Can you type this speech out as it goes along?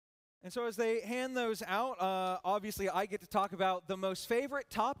And so, as they hand those out, obviously, I get to talk about the most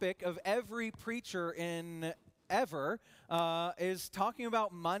favorite topic of every preacher in ever is talking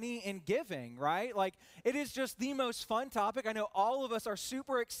about money and giving, right? Like, it is just the most fun topic. I know all of us are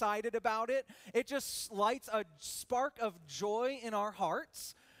super excited about it. It just lights a spark of joy in our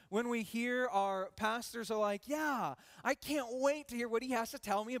hearts when we hear our pastors are like, yeah, I can't wait to hear what he has to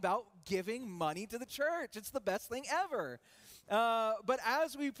tell me about giving money to the church. It's the best thing ever. But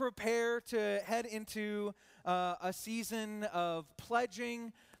as we prepare to head into a season of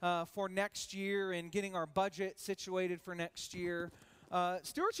pledging for next year and getting our budget situated for next year,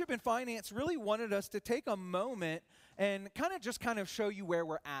 Stewardship and Finance really wanted us to take a moment and kind of show you where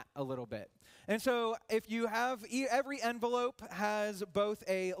we're at a little bit. And so if you have, every envelope has both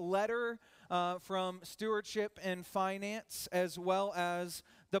a letter from Stewardship and Finance as well as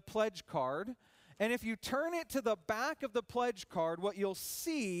the pledge card. And if you turn it to the back of the pledge card, what you'll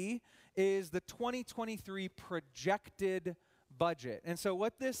see is the 2023 projected budget. And so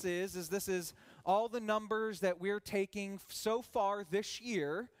what this is all the numbers that we're taking so far this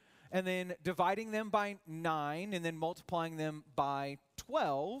year and then dividing them by 9 and then multiplying them by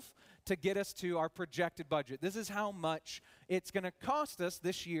 12 to get us to our projected budget. This is how much it's going to cost us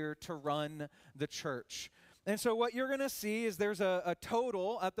this year to run the church. And so what you're going to see is there's a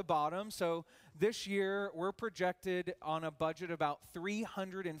total at the bottom. So this year we're projected on a budget about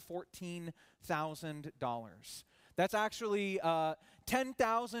 $314,000. That's actually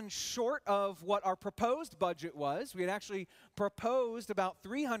 $10,000 short of what our proposed budget was. We had actually proposed about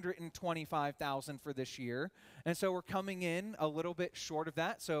 $325,000 for this year, and so we're coming in a little bit short of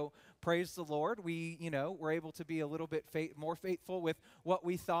that. So praise the Lord. We're able to be a little bit more faithful with what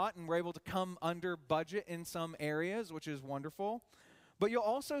we thought, and we're able to come under budget in some areas, which is wonderful. But you'll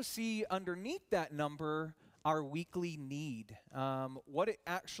also see underneath that number our weekly need, what it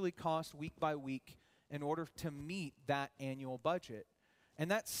actually costs week by week in order to meet that annual budget. And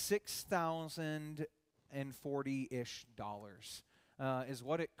that's $6,040-ish is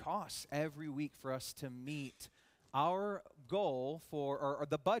what it costs every week for us to meet our goal or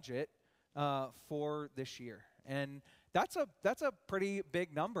the budget for this year. And that's a pretty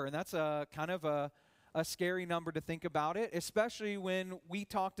big number, and that's a kind of a scary number to think about it, especially when we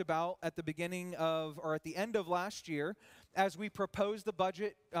talked about at the beginning of, or at the end of last year, as we proposed the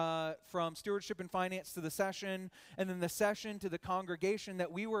budget from Stewardship and Finance to the session, and then the session to the congregation,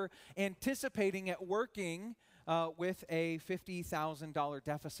 that we were anticipating at working with a $50,000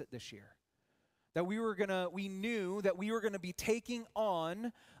 deficit this year. That we knew that we were gonna be taking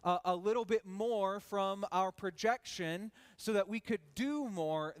on a little bit more from our projection so that we could do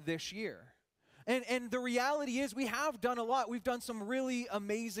more this year. And the reality is we have done a lot. We've done some really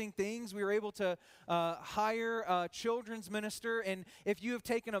amazing things. We were able to hire a children's minister. And if you have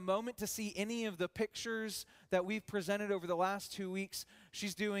taken a moment to see any of the pictures that we've presented over the last 2 weeks,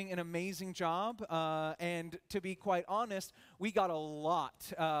 she's doing an amazing job. And to be quite honest, we got a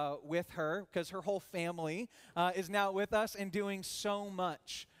lot with her because her whole family is now with us and doing so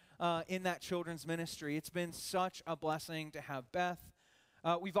much in that children's ministry. It's been such a blessing to have Beth.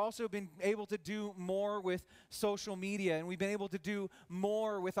 We've also been able to do more with social media, and we've been able to do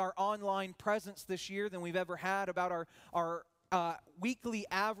more with our online presence this year than we've ever had. About our weekly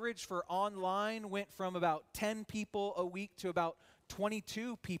average for online went from about 10 people a week to about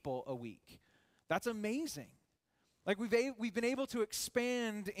 22 people a week. That's amazing. Like we've been able to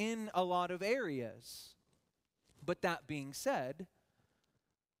expand in a lot of areas. But that being said,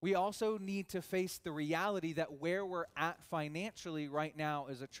 we also need to face the reality that where we're at financially right now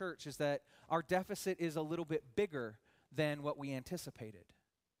as a church is that our deficit is a little bit bigger than what we anticipated.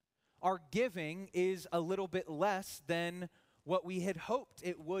 Our giving is a little bit less than what we had hoped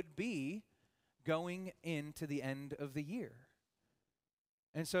it would be going into the end of the year.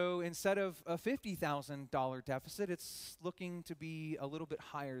 And so instead of a $50,000 deficit, it's looking to be a little bit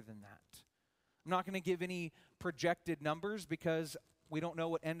higher than that. I'm not going to give any projected numbers because we don't know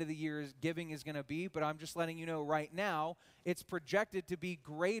what end of the year's giving is going to be, but I'm just letting you know right now it's projected to be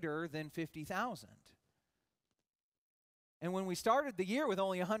greater than $50,000. And when we started the year with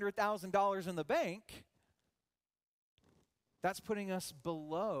only $100,000 in the bank, that's putting us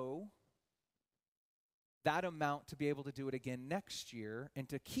below that amount to be able to do it again next year and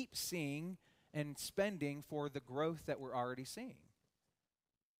to keep seeing and spending for the growth that we're already seeing.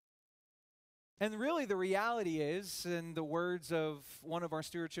 And really the reality is, in the words of one of our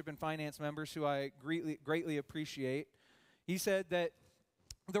Stewardship and Finance members who I greatly appreciate, he said that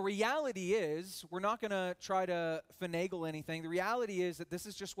the reality is, we're not going to try to finagle anything. The reality is that this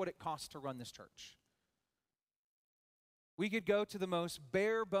is just what it costs to run this church. We could go to the most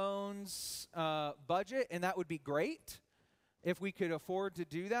bare bones budget, and that would be great if we could afford to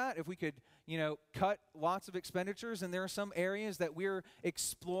do that, if we could, cut lots of expenditures. And there are some areas that we're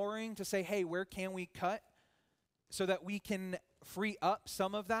exploring to say, hey, where can we cut so that we can free up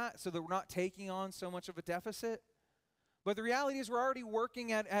some of that so that we're not taking on so much of a deficit. But the reality is we're already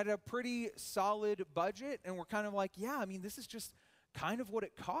working at a pretty solid budget, and we're kind of like, yeah, I mean, this is just kind of what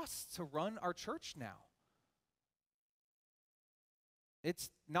it costs to run our church now.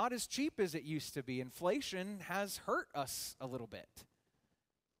 It's not as cheap as it used to be. Inflation has hurt us a little bit.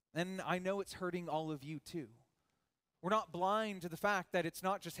 And I know it's hurting all of you too. We're not blind to the fact that it's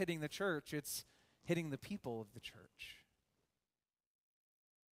not just hitting the church, it's hitting the people of the church.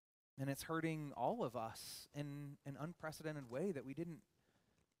 And it's hurting all of us in an unprecedented way that we didn't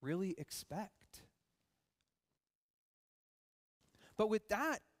really expect. But with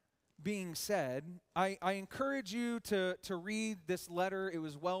that being said, I encourage you to read this letter. It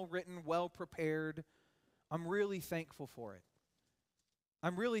was well written, well prepared. I'm really thankful for it.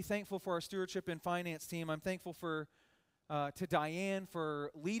 I'm really thankful for our stewardship and finance team. I'm thankful to Diane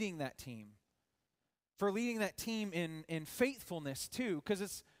for leading that team. For leading that team in faithfulness too, because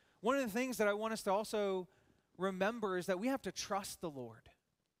it's one of the things that I want us to also remember is that we have to trust the Lord.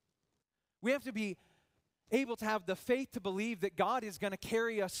 We have to be able to have the faith to believe that God is going to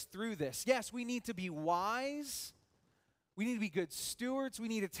carry us through this. Yes, we need to be wise. We need to be good stewards. We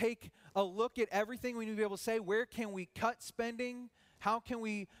need to take a look at everything. We need to be able to say, where can we cut spending? How can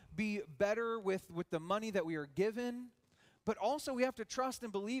we be better with the money that we are given? But also we have to trust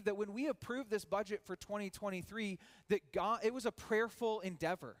and believe that when we approve this budget for 2023, that it was a prayerful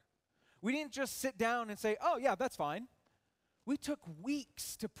endeavor. We didn't just sit down and say, oh yeah, that's fine. We took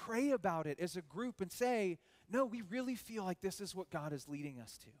weeks to pray about it as a group and say, no, we really feel like this is what God is leading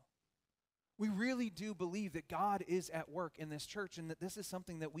us to. We really do believe that God is at work in this church and that this is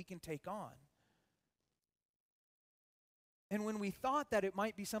something that we can take on. And when we thought that it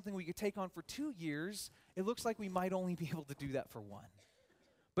might be something we could take on for 2 years, it looks like we might only be able to do that for 1.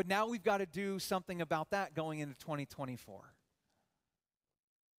 But now we've got to do something about that going into 2024.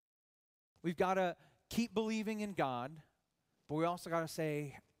 We've got to keep believing in God, but we also got to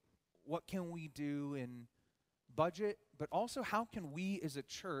say, what can we do in budget, but also how can we as a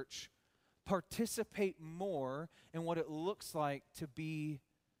church participate more in what it looks like to be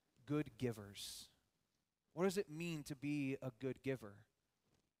good givers? What does it mean to be a good giver?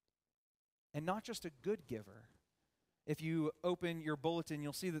 And not just a good giver. If you open your bulletin,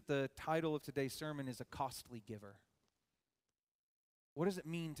 you'll see that the title of today's sermon is A Costly Giver. What does it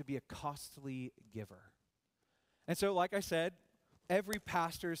mean to be a costly giver? And so, like I said, every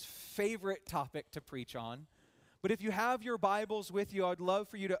pastor's favorite topic to preach on. But if you have your Bibles with you, I'd love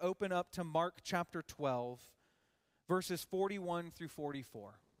for you to open up to Mark chapter 12, verses 41 through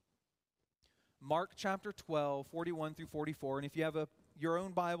 44. Mark chapter 12, 41 through 44. And if you have your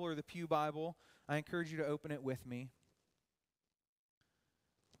own Bible or the Pew Bible, I encourage you to open it with me.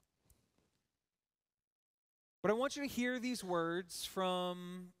 But I want you to hear these words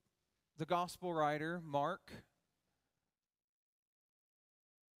from the gospel writer, Mark.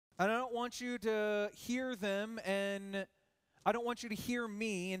 And I don't want you to hear them, and I don't want you to hear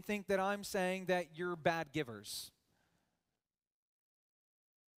me and think that I'm saying that you're bad givers.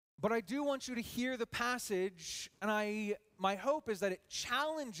 But I do want you to hear the passage, and my hope is that it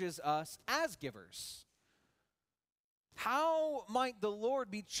challenges us as givers. How might the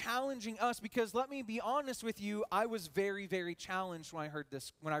Lord be challenging us? Because let me be honest with you, I was very, very challenged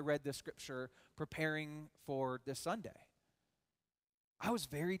when I read this scripture preparing for this Sunday. I was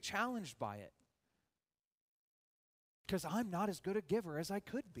very challenged by it. Because I'm not as good a giver as I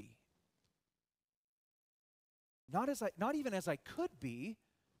could be. Not even as I could be,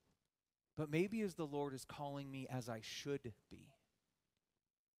 but maybe as the Lord is calling me as I should be.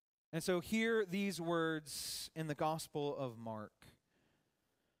 And so hear these words in the Gospel of Mark.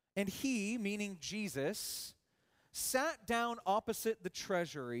 And he, meaning Jesus, sat down opposite the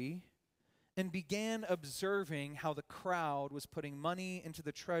treasury and began observing how the crowd was putting money into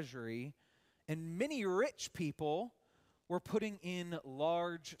the treasury, and many rich people were putting in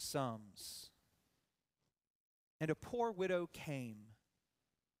large sums. And a poor widow came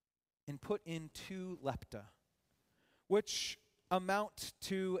and put in 2 lepta, which amount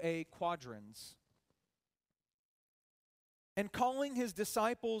to a quadrans. And calling his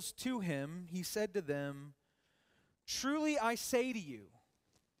disciples to him, he said to them, "Truly I say to you,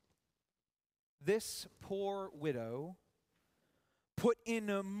 this poor widow put in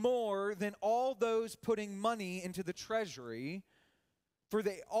more than all those putting money into the treasury, for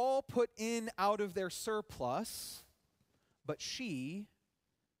they all put in out of their surplus, But she,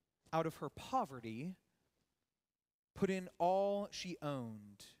 out of her poverty, put in all she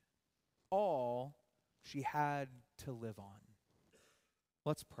owned, all she had to live on.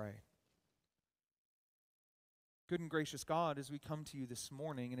 Let's pray. Good and gracious God, as we come to you this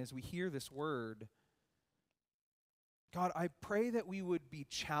morning and as we hear this word, God, I pray that we would be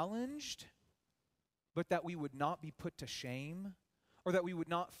challenged, but that we would not be put to shame, or that we would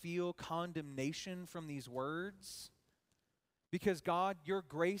not feel condemnation from these words. Because God, your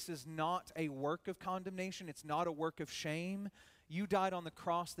grace is not a work of condemnation. It's not a work of shame. You died on the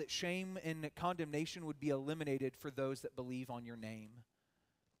cross that shame and condemnation would be eliminated for those that believe on your name.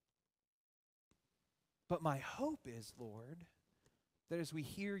 But my hope is, Lord, that as we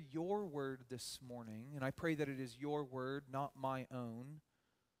hear your word this morning, and I pray that it is your word, not my own,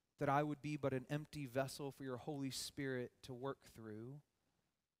 that I would be but an empty vessel for your Holy Spirit to work through,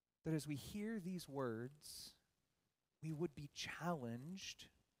 that as we hear these words, we would be challenged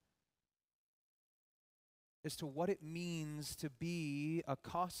as to what it means to be a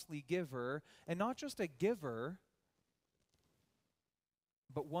costly giver, and not just a giver,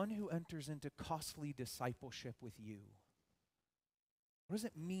 but one who enters into costly discipleship with you. What does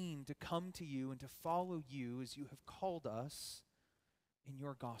it mean to come to you and to follow you as you have called us in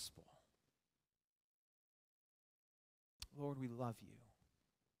your gospel? Lord, we love you.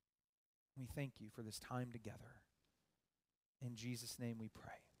 We thank you for this time together. In Jesus' name we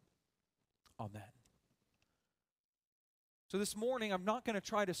pray. Amen. So this morning, I'm not going to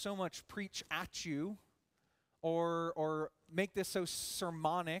try to so much preach at you or make this so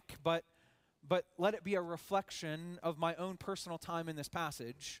sermonic, but let it be a reflection of my own personal time in this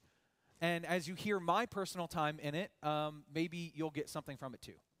passage. And as you hear my personal time in it, maybe you'll get something from it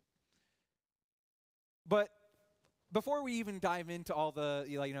too. But before we even dive into all the,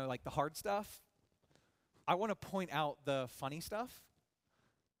 like the hard stuff, I want to point out the funny stuff.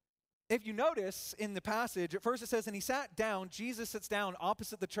 If you notice in the passage, at first it says, and he sat down, Jesus sits down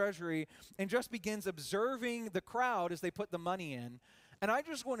opposite the treasury and just begins observing the crowd as they put the money in. And I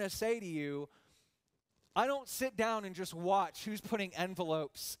just want to say to you, I don't sit down and just watch who's putting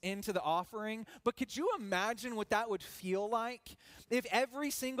envelopes into the offering, but could you imagine what that would feel like if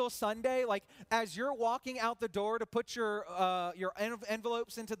every single Sunday, like as you're walking out the door to put your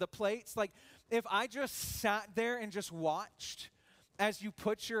envelopes into the plates, like if I just sat there and just watched as you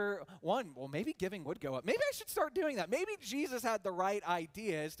put maybe giving would go up. Maybe I should start doing that. Maybe Jesus had the right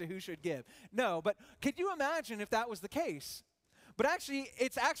idea as to who should give. No, but could you imagine if that was the case? But actually,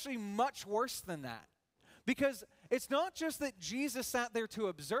 it's actually much worse than that. Because it's not just that Jesus sat there to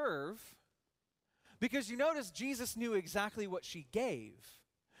observe, because you notice Jesus knew exactly what she gave.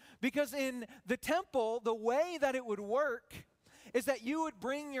 Because in the temple, the way that it would work is that you would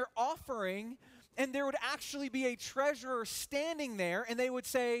bring your offering, and there would actually be a treasurer standing there, and they would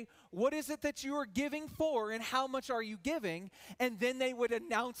say, what is it that you are giving for, and how much are you giving? And then they would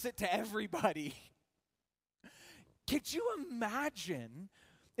announce it to everybody. Could you imagine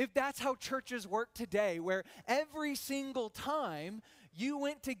if that's how churches work today, where every single time you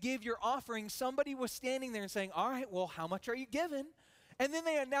went to give your offering, somebody was standing there and saying, all right, well, how much are you giving? And then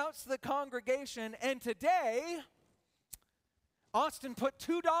they announced to the congregation, and today, Austin put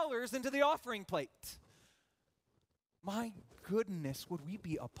 $2 into the offering plate. My goodness, would we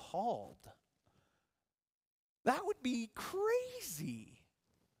be appalled? That would be crazy.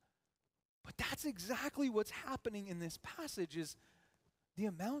 But that's exactly what's happening in this passage is the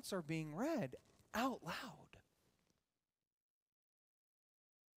amounts are being read out loud.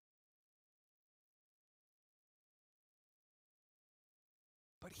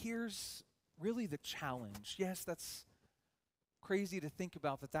 But here's really the challenge. Yes, that's crazy to think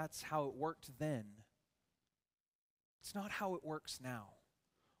about that that's how it worked then. It's not how it works now.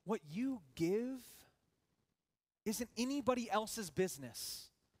 What you give isn't anybody else's business.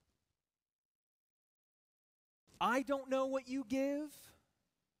 I don't know what you give.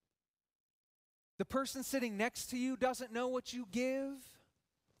 The person sitting next to you doesn't know what you give.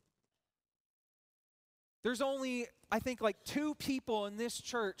 There's only, I think, like 2 people in this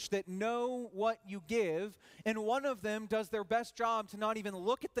church that know what you give, and one of them does their best job to not even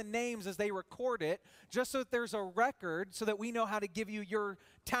look at the names as they record it, just so that there's a record so that we know how to give you your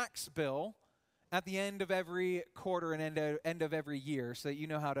tax bill at the end of every quarter and end of every year, so that you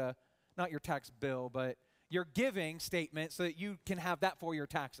know how to, not your tax bill, but your giving statement so that you can have that for your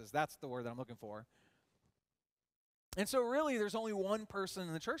taxes. That's the word that I'm looking for. And so really, there's only one person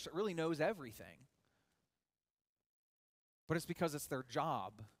in the church that really knows everything. But it's because it's their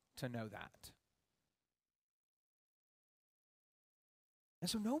job to know that. And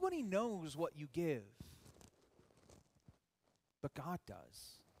so nobody knows what you give. but God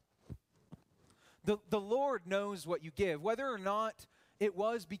does. The Lord knows what you give. Whether or not it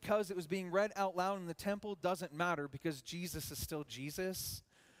was because it was being read out loud in the temple doesn't matter, because Jesus is still Jesus,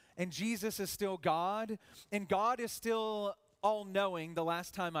 and Jesus is still God, and God is still all-knowing the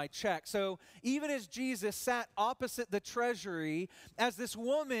last time I checked. So even as Jesus sat opposite the treasury, as this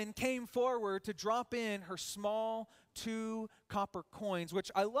woman came forward to drop in her small 2 copper coins,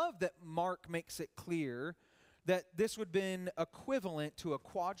 which I love that Mark makes it clear that this would have been equivalent to a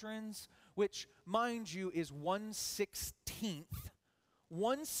quadrans, which, mind you, is 1/16th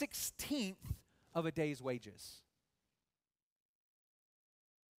of a day's wages.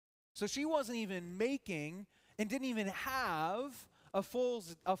 So she wasn't even making and didn't even have a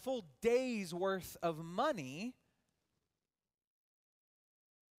full day's worth of money.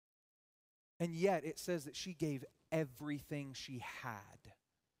 And yet it says that she gave everything she had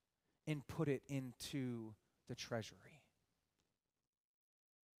and put it into the treasury.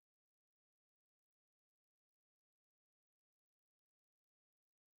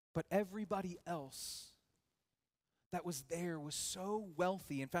 But everybody else that was there was so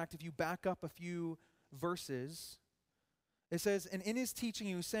wealthy. In fact, if you back up a few verses, it says, and in his teaching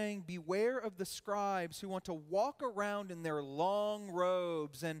he was saying, beware of the scribes who want to walk around in their long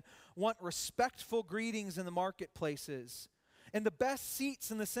robes and want respectful greetings in the marketplaces, and the best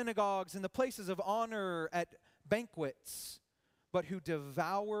seats in the synagogues and the places of honor at banquets, but who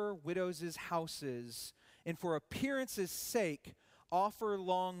devour widows' houses, and for appearance's sake offer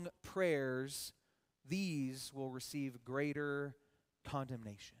long prayers. These will receive greater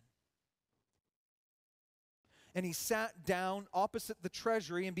condemnation. And he sat down opposite the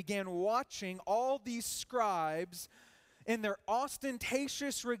treasury and began watching all these scribes in their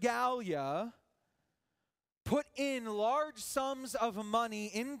ostentatious regalia put in large sums of money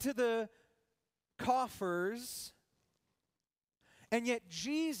into the coffers. And yet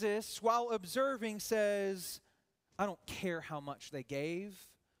Jesus, while observing, says, I don't care how much they gave.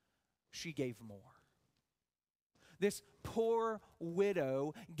 She gave more. This poor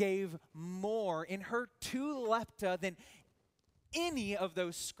widow gave more in her 2 lepta than any of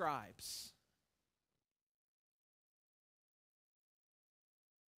those scribes.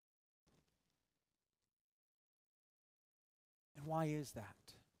 And why is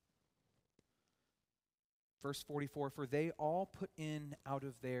that? Verse 44, for they all put in out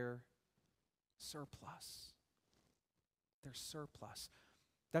of their surplus. Their surplus.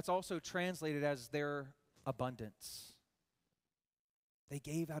 That's also translated as their abundance. They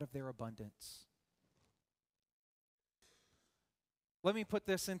gave out of their abundance. Let me put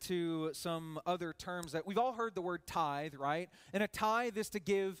this into some other terms that we've all heard the word tithe, right? And a tithe is to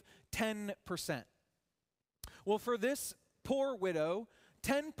give 10%. Well, for this poor widow,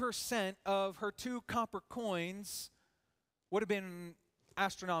 10% of her 2 copper coins would have been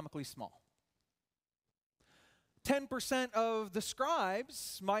astronomically small. 10% of the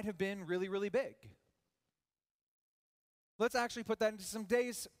scribes might have been really, really big. Let's actually put that into some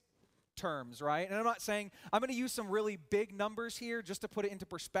days terms, right? And I'm not saying, I'm going to use some really big numbers here just to put it into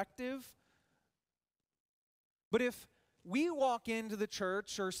perspective. But if we walk into the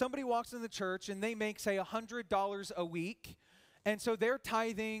church, or somebody walks into the church and they make, say, $100 a week, and so they're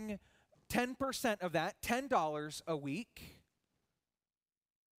tithing 10% of that, $10 a week,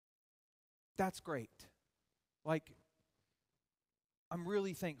 that's great. Like, I'm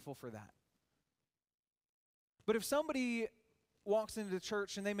really thankful for that. But if somebody walks into the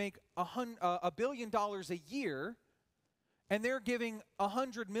church and they make $1 billion a year, and they're giving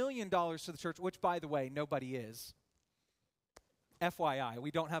 $100 million to the church, which, by the way, nobody is. FYI,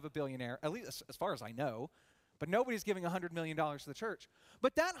 we don't have a billionaire, at least as far as I know, but nobody's giving $100 million to the church.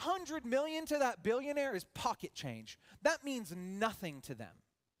 But that $100 million to that billionaire is pocket change. That means nothing to them.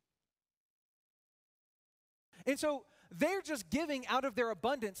 And so they're just giving out of their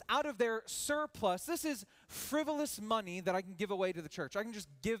abundance, out of their surplus. This is frivolous money that I can give away to the church. I can just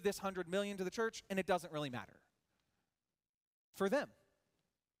give this $100 million to the church, and it doesn't really matter for them.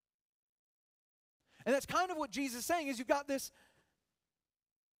 And that's kind of what Jesus is saying, is you've got this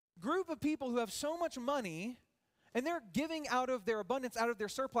group of people who have so much money, and they're giving out of their abundance, out of their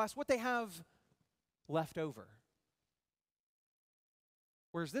surplus, what they have left over.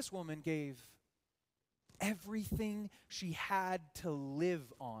 Whereas this woman gave everything she had to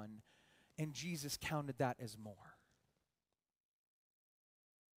live on, and Jesus counted that as more.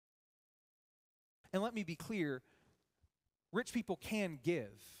 And let me be clear, rich people can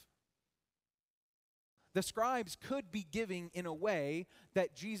give. The scribes could be giving in a way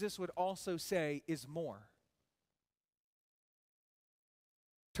that Jesus would also say is more.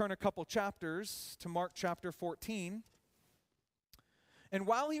 Turn a couple chapters to Mark chapter 14. And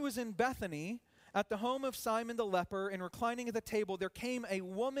while he was in Bethany, at the home of Simon the leper, and reclining at the table, there came a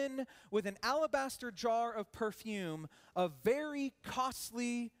woman with an alabaster jar of perfume, of very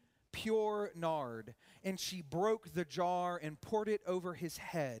costly, pure nard. And she broke the jar and poured it over his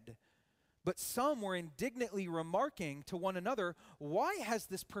head. But some were indignantly remarking to one another, "Why has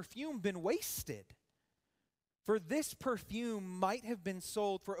this perfume been wasted? For this perfume might have been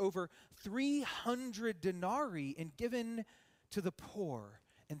sold for over 300 denarii and given to the poor."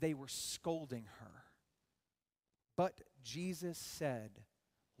 And they were scolding her. But Jesus said,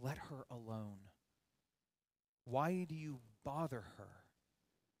 "Let her alone. Why do you bother her?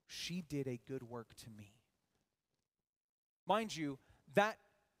 She did a good work to me." Mind you, that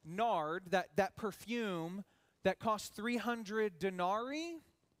nard, that perfume that cost 300 denarii,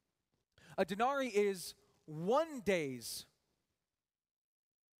 a denarii is 1 day's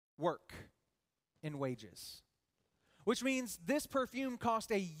work in wages. Which means this perfume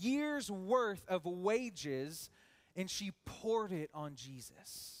cost a year's worth of wages, and she poured it on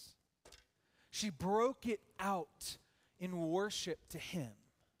Jesus. She broke it out in worship to him.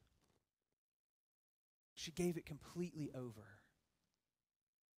 She gave it completely over.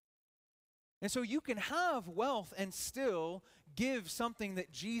 And so you can have wealth and still give something that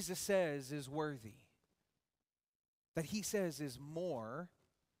Jesus says is worthy, that he says is more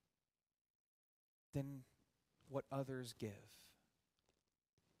than what others give.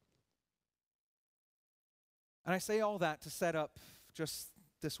 And I say all that to set up just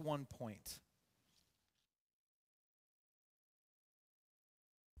this one point.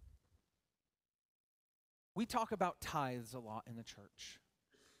 We talk about tithes a lot in the church,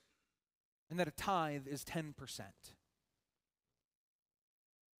 and that a tithe is 10%.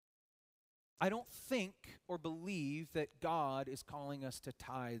 I don't think or believe that God is calling us to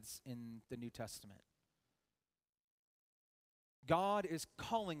tithes in the New Testament. God is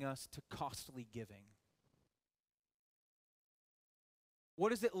calling us to costly giving. What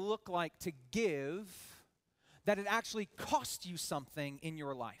does it look like to give that it actually costs you something in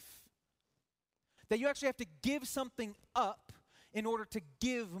your life? That you actually have to give something up in order to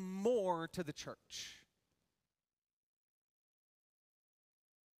give more to the church.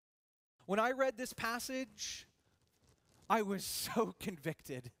 When I read this passage, I was so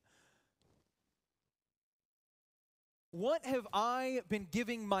convicted. What have I been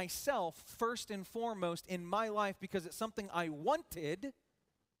giving myself first and foremost in my life because it's something I wanted,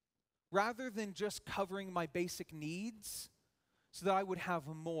 rather than just covering my basic needs so that I would have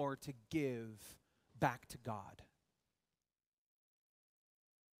more to give back to God?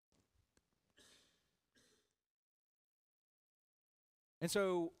 And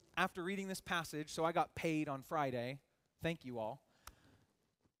so after reading this passage, so I got paid on Friday. Thank you all.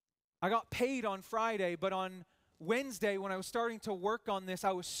 I got paid on Friday, but on Wednesday, when I was starting to work on this,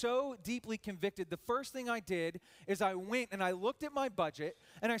 I was so deeply convicted. The first thing I did is I went and I looked at my budget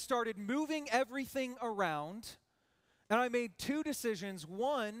and I started moving everything around, and I made two decisions.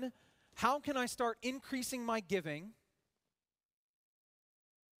 One, how can I start increasing my giving?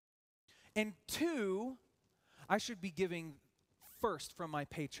 And two, I should be giving first from my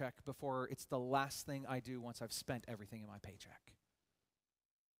paycheck before it's the last thing I do once I've spent everything in my paycheck.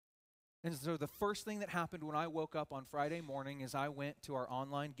 And so the first thing that happened when I woke up on Friday morning is I went to our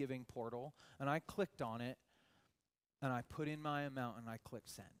online giving portal and I clicked on it and I put in my amount and I clicked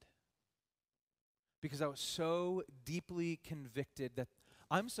send. Because I was so deeply convicted that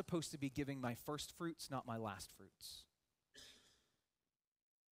I'm supposed to be giving my first fruits, not my last fruits.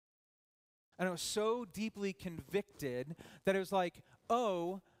 And I was so deeply convicted that it was like,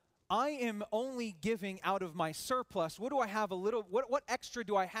 oh, I am only giving out of my surplus. What do I have what extra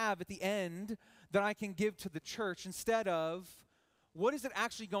do I have at the end that I can give to the church, instead of what is it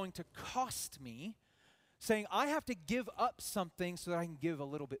actually going to cost me, saying I have to give up something so that I can give a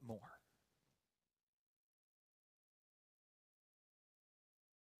little bit more.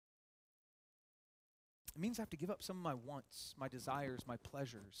 It means I have to give up some of my wants, my desires, my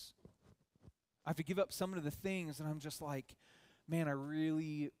pleasures. I have to give up some of the things, and I'm just like, man, I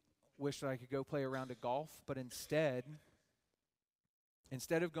really wish that I could go play a round of golf, but instead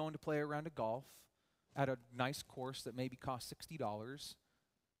of going to play a round of golf at a nice course that maybe costs $60,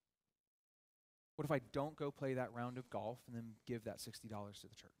 what if I don't go play that round of golf and then give that $60 to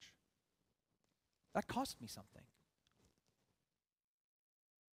the church? That cost me something.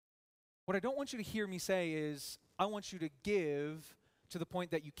 What I don't want you to hear me say is, I want you to give to the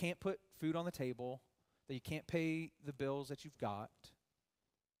point that you can't put food on the table, that you can't pay the bills that you've got.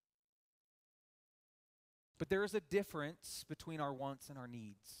 But there is a difference between our wants and our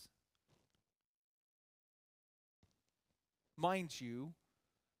needs. Mind you,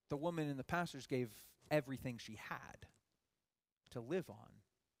 The woman in the pastures gave everything she had to live on.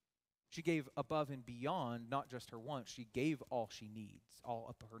 She gave above and beyond, not just her wants. She gave all she needs, all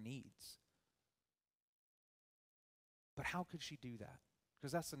of her needs. But how could she do that?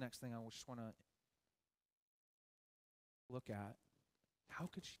 Because that's the next thing I just want to look at. How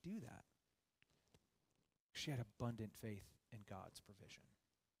could she do that? She had abundant faith in God's provision.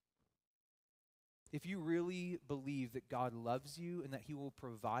 If you really believe that God loves you and that he will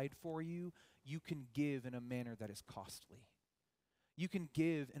provide for you, you can give in a manner that is costly. You can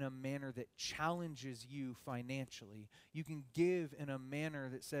give in a manner that challenges you financially. You can give in a manner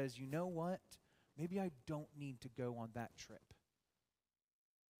that says, you know what? Maybe I don't need to go on that trip.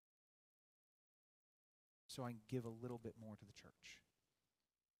 So I can give a little bit more to the church.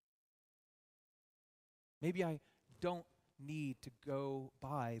 Maybe I don't need to go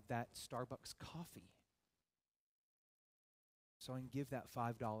buy that Starbucks coffee. So I can give that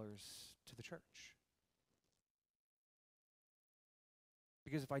 $5 to the church.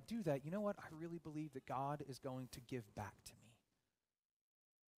 Because if I do that, you know what? I really believe that God is going to give back to me.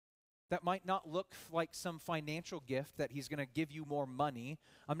 That might not look like some financial gift that he's going to give you more money.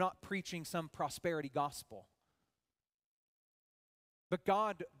 I'm not preaching some prosperity gospel. But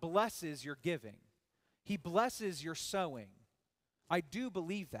God blesses your giving. He blesses your sowing. I do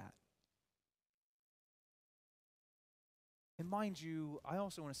believe that. And mind you, I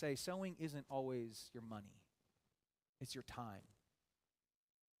also want to say sowing isn't always your money. It's your time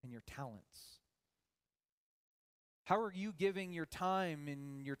and your talents. How are you giving your time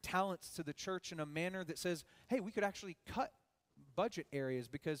and your talents to the church in a manner that says, hey, we could actually cut budget areas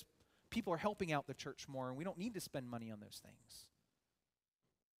because people are helping out the church more and we don't need to spend money on those things?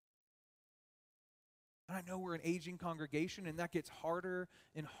 And I know we're an aging congregation and that gets harder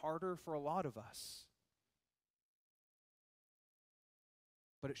and harder for a lot of us.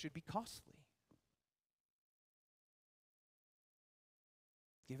 But it should be costly.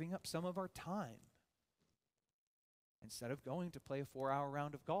 Giving up some of our time. Instead of going to play a 4-hour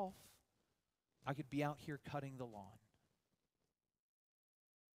round of golf, I could be out here cutting the lawn.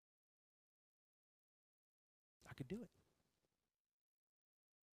 I could do it.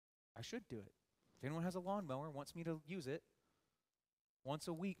 I should do it. If anyone has a lawnmower and wants me to use it once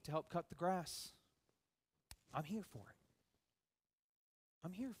a week to help cut the grass, I'm here for it.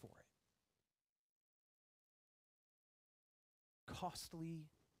 I'm here for it. Costly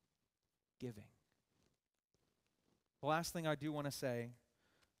giving. The last thing I do want to say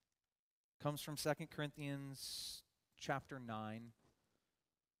comes from 2 Corinthians chapter 9.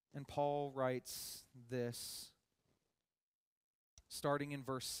 And Paul writes this, starting in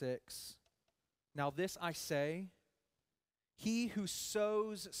verse 6. Now this I say, he who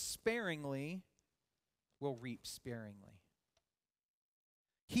sows sparingly will reap sparingly.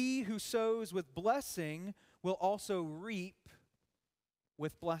 He who sows with blessing will also reap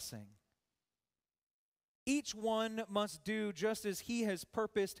with blessing. Each one must do just as he has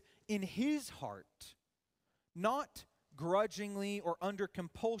purposed in his heart, not grudgingly or under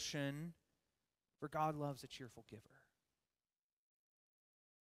compulsion, for God loves a cheerful giver.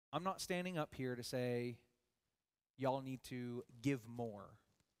 I'm not standing up here to say, y'all need to give more.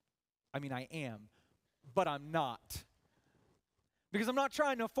 I mean, I am, but I'm not. Because I'm not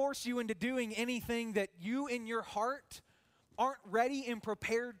trying to force you into doing anything that you in your heart aren't ready and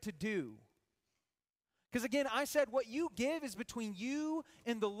prepared to do. Because again, I said what you give is between you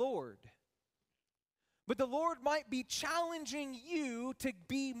and the Lord. But the Lord might be challenging you to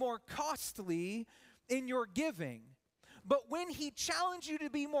be more costly in your giving. But when he challenges you to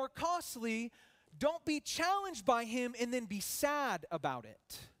be more costly, don't be challenged by him and then be sad about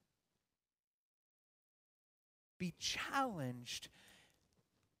it. Be challenged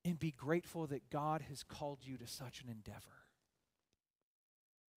and be grateful that God has called you to such an endeavor.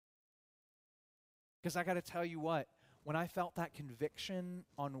 Because I got to tell you what, when I felt that conviction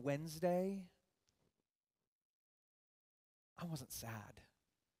on Wednesday, I wasn't sad.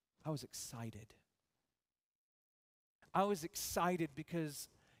 I was excited. I was excited because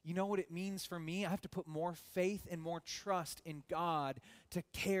you know what it means for me? I have to put more faith and more trust in God to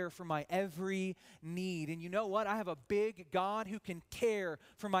care for my every need. And you know what? I have a big God who can care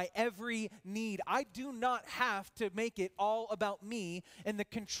for my every need. I do not have to make it all about me and the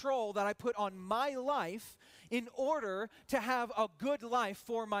control that I put on my life in order to have a good life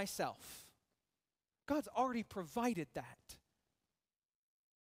for myself. God's already provided that.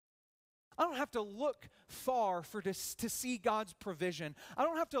 I don't have to look far to see God's provision. I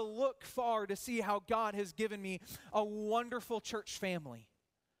don't have to look far to see how God has given me a wonderful church family.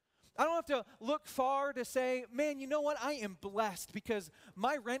 I don't have to look far to say, man, you know what? I am blessed because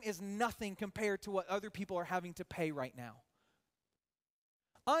my rent is nothing compared to what other people are having to pay right now.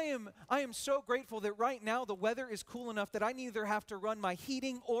 I am so grateful that right now the weather is cool enough that I neither have to run my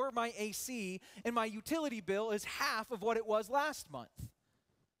heating or my AC, and my utility bill is half of what it was last month.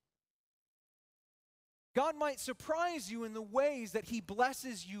 God might surprise you in the ways that he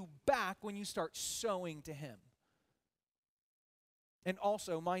blesses you back when you start sowing to him. And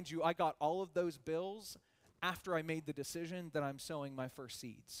also, mind you, I got all of those bills after I made the decision that I'm sowing my first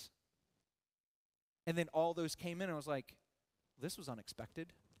seeds. And then all those came in, and I was like, this was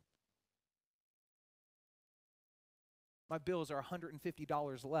unexpected. My bills are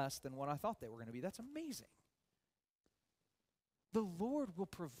 $150 less than what I thought they were going to be. That's amazing. The Lord will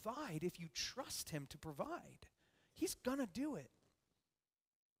provide if you trust him to provide. He's going to do it.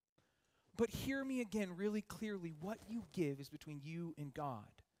 But hear me again really clearly. What you give is between you and God.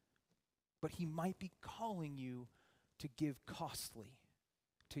 But he might be calling you to give costly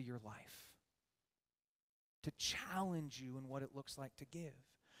to your life, to challenge you in what it looks like to give.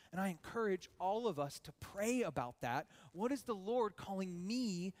 And I encourage all of us to pray about that. What is the Lord calling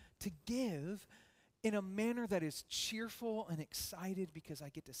me to give in a manner that is cheerful and excited because I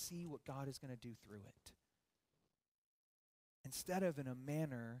get to see what God is going to do through it, instead of in a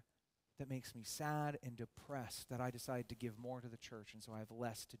manner that makes me sad and depressed that I decide to give more to the church and so I have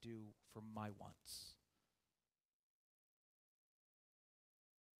less to do for my wants.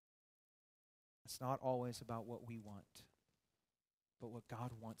 It's not always about what we want, but what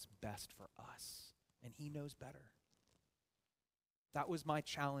God wants best for us, and he knows better. That was my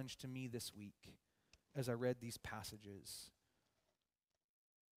challenge to me this week as I read these passages.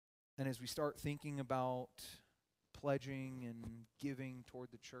 And as we start thinking about pledging and giving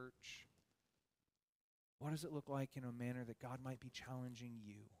toward the church, what does it look like in a manner that God might be challenging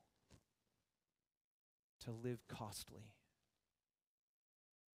you to live costly,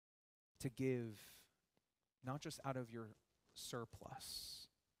 to give not just out of your surplus,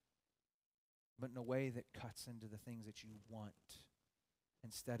 but in a way that cuts into the things that you want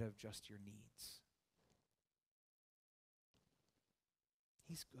instead of just your needs?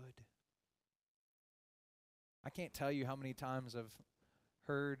 He's good. I can't tell you how many times I've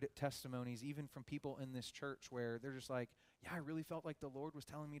heard testimonies, even from people in this church, where they're just like, yeah, I really felt like the Lord was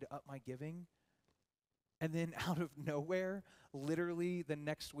telling me to up my giving. And then out of nowhere, literally the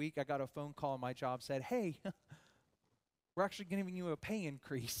next week, I got a phone call and my job said, hey, we're actually giving you a pay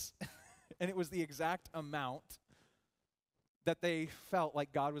increase. And it was the exact amount that they felt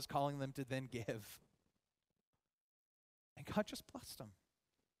like God was calling them to then give. And God just blessed them.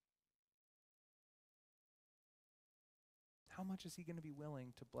 How much is he going to be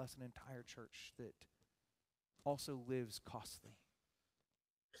willing to bless an entire church that also lives costly?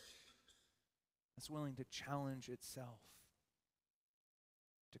 That's willing to challenge itself,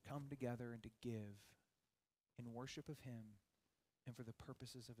 to come together and to give in worship of him and for the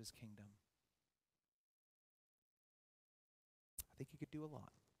purposes of his kingdom. I think he could do a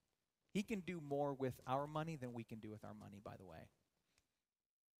lot. He can do more with our money than we can do with our money, by the way,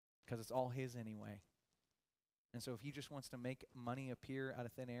 because it's all his anyway. And so if he just wants to make money appear out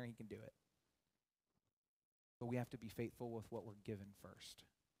of thin air, he can do it. But we have to be faithful with what we're given first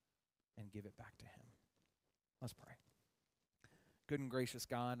and give it back to him. Let's pray. Good and gracious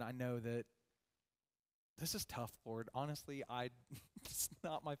God, I know that this is tough, Lord. Honestly, it's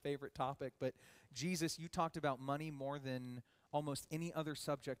not my favorite topic, but Jesus, you talked about money more than almost any other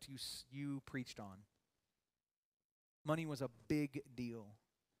subject you preached on. Money was a big deal.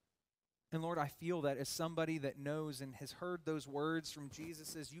 And Lord, I feel that as somebody that knows and has heard those words from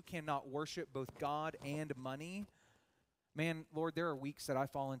Jesus, as you cannot worship both God and money. Man, Lord, there are weeks that I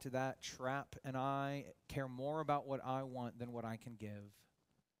fall into that trap and I care more about what I want than what I can give.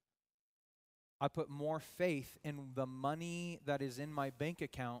 I put more faith in the money that is in my bank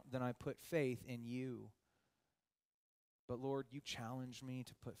account than I put faith in you. But Lord, you challenge me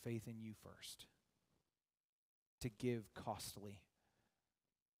to put faith in you first, to give costly.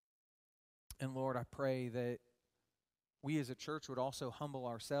 And Lord, I pray that we as a church would also humble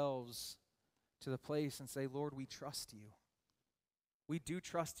ourselves to the place and say, Lord, we trust you. We do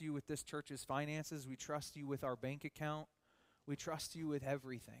trust you with this church's finances. We trust you with our bank account. We trust you with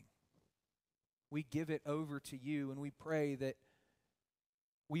everything. We give it over to you, and we pray that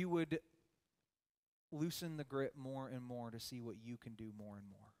we would loosen the grip more and more to see what you can do more and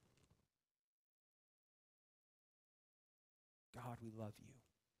more. God, we love you.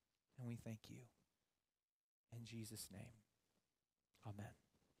 And we thank you. In Jesus' name, amen.